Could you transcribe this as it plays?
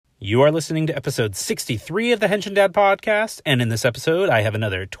You are listening to episode 63 of the Henshin Dad podcast, and in this episode, I have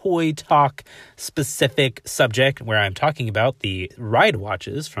another Toy Talk specific subject where I'm talking about the ride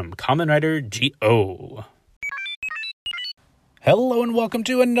watches from Kamen Rider G.O. Hello and welcome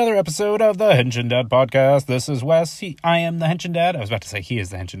to another episode of the Henshin Dad podcast. This is Wes. I am the Henshin Dad. I was about to say he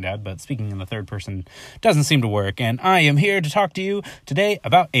is the Henshin Dad, but speaking in the third person doesn't seem to work. And I am here to talk to you today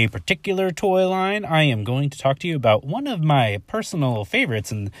about a particular toy line. I am going to talk to you about one of my personal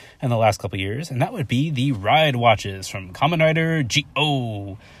favorites in the last couple years, and that would be the ride watches from Kamen Rider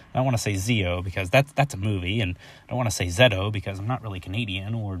G.O. I don't want to say Z-O because that's a movie, and I don't want to say Z-O because I'm not really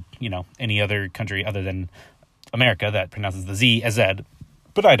Canadian or, any other country other than America that pronounces the Z as Z,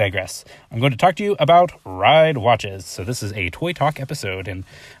 but I digress. I'm going to talk to you about ride watches. So this is a Toy Talk episode, and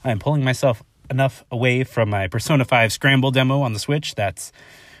I'm pulling myself enough away from my Persona 5 Scramble demo on the Switch that's,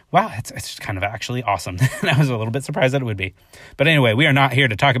 wow, it's kind of actually awesome. I was a little bit surprised that it would be. But anyway, we are not here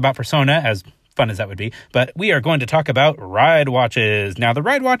to talk about Persona, as fun as that would be, but we are going to talk about ride watches. Now, the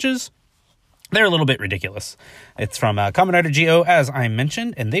ride watches, they're a little bit ridiculous. It's from Kamen Rider G.O., as I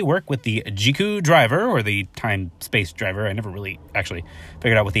mentioned, and they work with the Jiku driver, or the time-space driver. I never really actually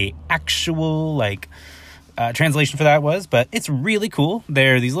figured out what the actual, translation for that was, but it's really cool.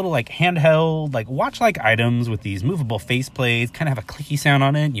 They're these little, handheld, watch-like items with these movable face plates, kind of have a clicky sound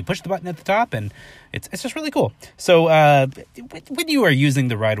on it, and you push the button at the top, and it's just really cool. So, when you are using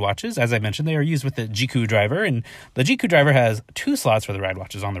the ride watches, as I mentioned, they are used with the Jiku driver, and the Jiku driver has two slots for the ride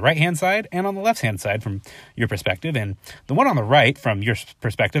watches, on the right-hand side and on the left-hand side from your perspective, and the one on the right, from your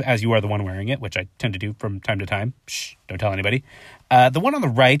perspective, as you are the one wearing it, which I tend to do from time to time, shh, don't tell anybody, the one on the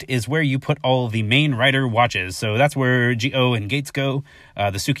right is where you put all of the main rider watches. So that's where G.O. and Gates go.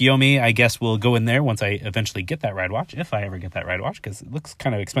 The Tsukiyomi, I guess, will go in there once I eventually get that ride watch, if I ever get that ride watch, because it looks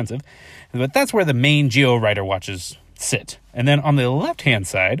kind of expensive. But that's where the main G.O. rider watches sit. And then on the left-hand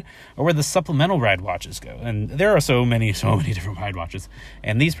side are where the supplemental ride watches go. And there are so many different ride watches.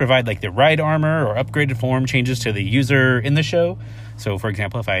 And these provide the ride armor or upgraded form changes to the user in the show. So, for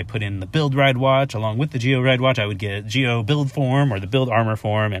example, if I put in the build ride watch along with the G.O. ride watch, I would get G.O. build form or the build armor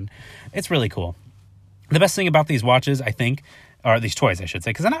form. And it's really cool. The best thing about these watches, I think, or these toys, I should say,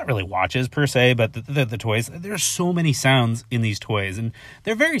 because they're not really watches per se, but the toys, there's so many sounds in these toys, and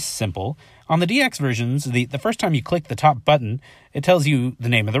they're very simple. On the DX versions, the first time you click the top button, it tells you the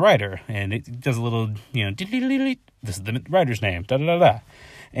name of the rider, and it does a little, this is the rider's name, da-da-da-da.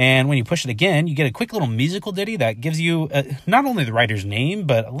 And when you push it again, you get a quick little musical ditty that gives you not only the rider's name,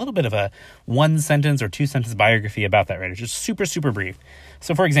 but a little bit of a one-sentence or two-sentence biography about that rider, just super, super brief.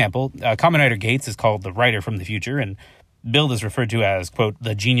 So, for example, Kamen Rider Gates is called the rider from the future, and Build is referred to as, quote,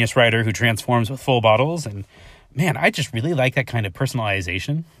 the genius rider who transforms with full bottles. And man, I just really like that kind of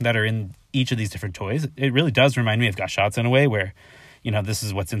personalization that are in each of these different toys. It really does remind me of Gashotsu in a way where, this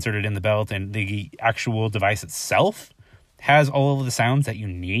is what's inserted in the belt, and the actual device itself has all of the sounds that you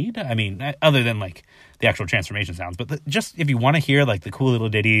need. I mean, other than the actual transformation sounds, but just if you want to hear the cool little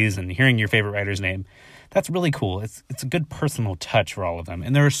ditties and hearing your favorite rider's name, that's really cool. It's a good personal touch for all of them.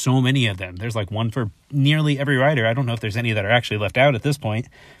 And there are so many of them. There's one for nearly every rider. I don't know if there's any that are actually left out at this point,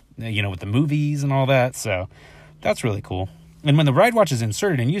 with the movies and all that. So that's really cool. And when the ride watch is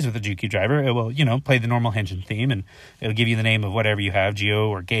inserted and used with the GQ driver, it will, play the normal Henshin theme, and it'll give you the name of whatever you have, G.O.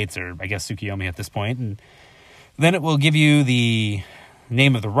 or Gates, or I guess Tsukiyomi at this point. And then it will give you the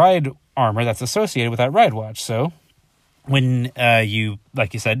name of the ride armor that's associated with that ride watch. So when you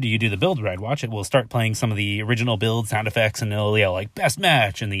said, you do the build ride watch, it will start playing some of the original build sound effects, and it'll yell best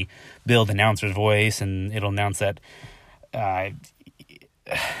match in the build announcer's voice, and it'll announce that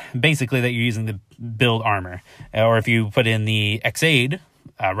basically that you're using the build armor. Or if you put in the X-Aid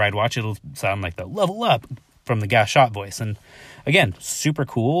ride watch, it'll sound like the level up from the Gashot voice. And again, super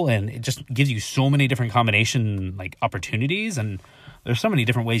cool, and it just gives you so many different combination opportunities, and there's so many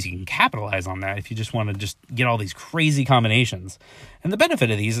different ways you can capitalize on that if you just want to just get all these crazy combinations. And the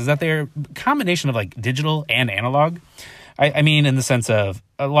benefit of these is that they're a combination of digital and analog. I mean, in the sense of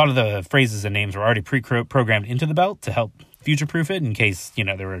a lot of the phrases and names were already pre-programmed into the belt to help future-proof it in case,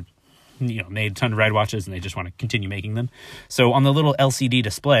 there were made a ton of ride watches and they just want to continue making them. So on the little LCD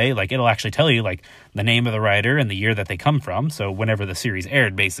display, it'll actually tell you the name of the rider and the year that they come from. So whenever the series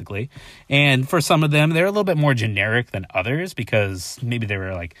aired, basically. And for some of them, they're a little bit more generic than others because maybe they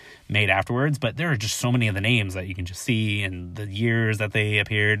were made afterwards, but there are just so many of the names that you can just see and the years that they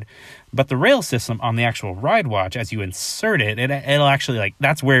appeared. But the rail system on the actual ride watch, as you insert it, it'll actually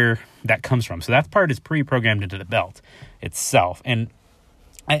that's where that comes from. So that part is pre-programmed into the belt itself. And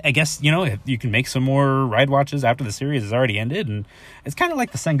I guess, if you can make some more ride watches after the series has already ended, and it's kind of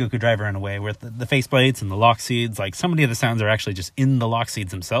like the Sengoku driver in a way, where the faceplates and the lock seeds, like, so many of the sounds are actually just in the lock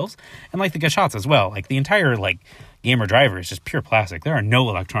seeds themselves, and like the Gashats as well. Like, the entire, like, gamer driver is just pure plastic. There are no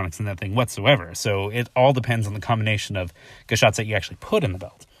electronics in that thing whatsoever, so it all depends on the combination of Gashats that you actually put in the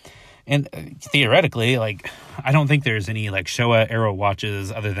belt. And theoretically, like, I don't think there's any, like, Showa Aero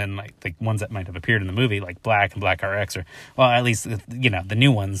watches other than, like, the ones that might have appeared in the movie, like Black and Black RX, or, well, at least, the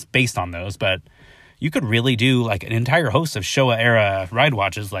new ones based on those. But you could really do, like, an entire host of Showa era ride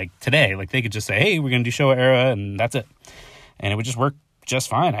watches, like, today. Like, they could just say, hey, we're going to do Showa era, and that's it. And it would just work just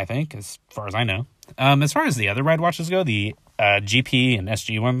fine, I think, as far as I know. As far as the other ride watches go, the GP and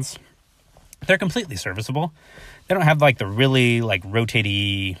SG ones, they're completely serviceable. They don't have, like, the really, like,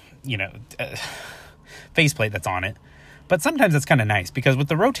 rotatey, faceplate that's on it. But sometimes it's kind of nice, because with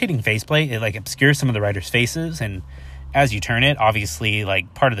the rotating faceplate, it, like, obscures some of the riders' faces, and as you turn it, obviously,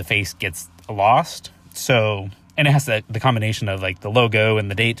 like, part of the face gets lost. So, and it has the combination of, like, the logo and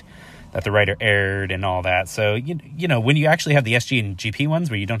the date that the rider aired and all that. So, when you actually have the SG and GP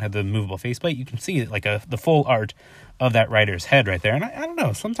ones where you don't have the movable faceplate, you can see, like, the full art of that rider's head right there. And I don't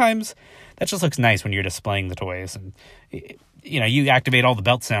know, sometimes that just looks nice when you're displaying the toys. And, you activate all the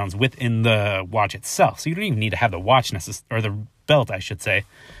belt sounds within the watch itself. So you don't even need to have the watch or the belt, I should say,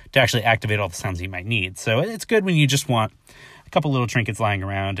 to actually activate all the sounds you might need. So it's good when you just want a couple little trinkets lying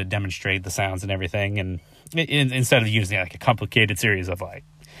around to demonstrate the sounds and everything. And instead of using, like, a complicated series of, like,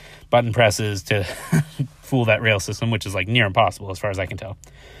 button presses to fool that rail system, which is, like, near impossible as far as I can tell.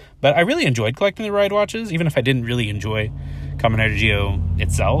 But I really enjoyed collecting the ride watches, even if I didn't really enjoy Kamen Rider Geo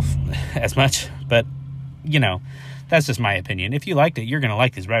itself as much. But, that's just my opinion. If you liked it, you're going to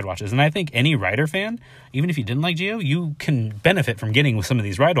like these ride watches. And I think any rider fan, even if you didn't like Geo, you can benefit from getting with some of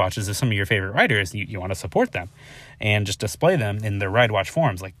these ride watches if some of your favorite riders, you want to support them and just display them in their ride watch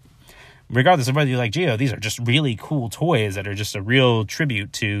forms. Like, regardless of whether you like Geo, these are just really cool toys that are just a real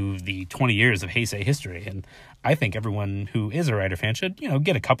tribute to the 20 years of Heisei history. And I think everyone who is a rider fan should,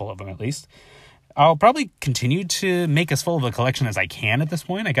 get a couple of them at least. I'll probably continue to make as full of a collection as I can at this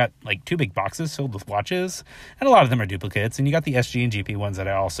point. I got, like, 2 big boxes filled with watches, and a lot of them are duplicates. And you got the SG and GP ones that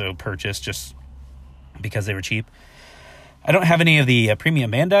I also purchased just because they were cheap. I don't have any of the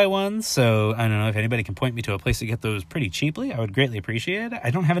premium Bandai ones, so I don't know if anybody can point me to a place to get those pretty cheaply. I would greatly appreciate it.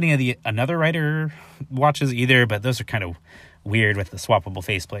 I don't have any of the Another Rider watches either, but those are kind of weird with the swappable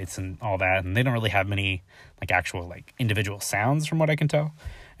faceplates and all that, and they don't really have many, like, actual, like, individual sounds from what I can tell.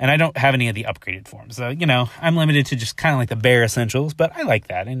 And I don't have any of the upgraded forms. So, I'm limited to just kind of like the bare essentials, but I like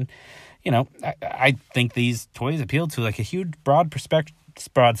that. And, I think these toys appeal to, like, a huge, broad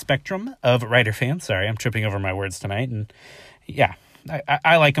spectrum of rider fans. Sorry, I'm tripping over my words tonight. And, yeah,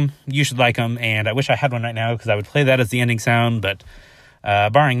 I like them. You should like them. And I wish I had one right now because I would play that as the ending sound. But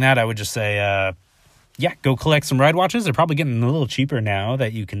barring that, I would just say, go collect some ride watches. They're probably getting a little cheaper now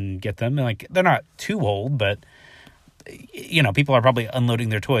that you can get them. And, like, they're not too old, but people are probably unloading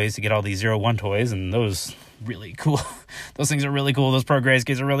their toys to get all these 01 toys, and those really cool. Those things are really cool. Those Pro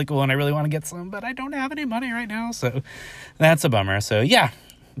Grayscales are really cool, and I really want to get some, but I don't have any money right now, so that's a bummer. So, yeah,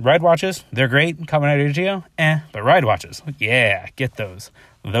 ride watches, they're great. Kamen Rider Geo, but ride watches, yeah, get those.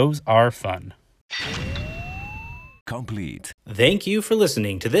 Those are fun. Complete. Thank you for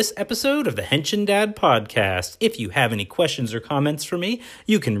listening to this episode of the Henshin Dad Podcast. If you have any questions or comments for me,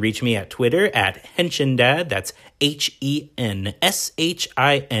 you can reach me at Twitter at HenshinDad, that's HENSHINDAD,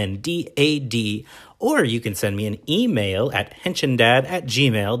 or you can send me an email at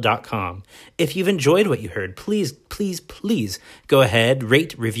henshindad@gmail.com. If you've enjoyed what you heard, please go ahead,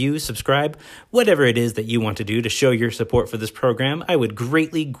 rate, review, subscribe, whatever it is that you want to do to show your support for this program. I would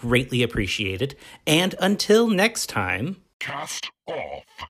greatly appreciate it. And until next time... Cast off.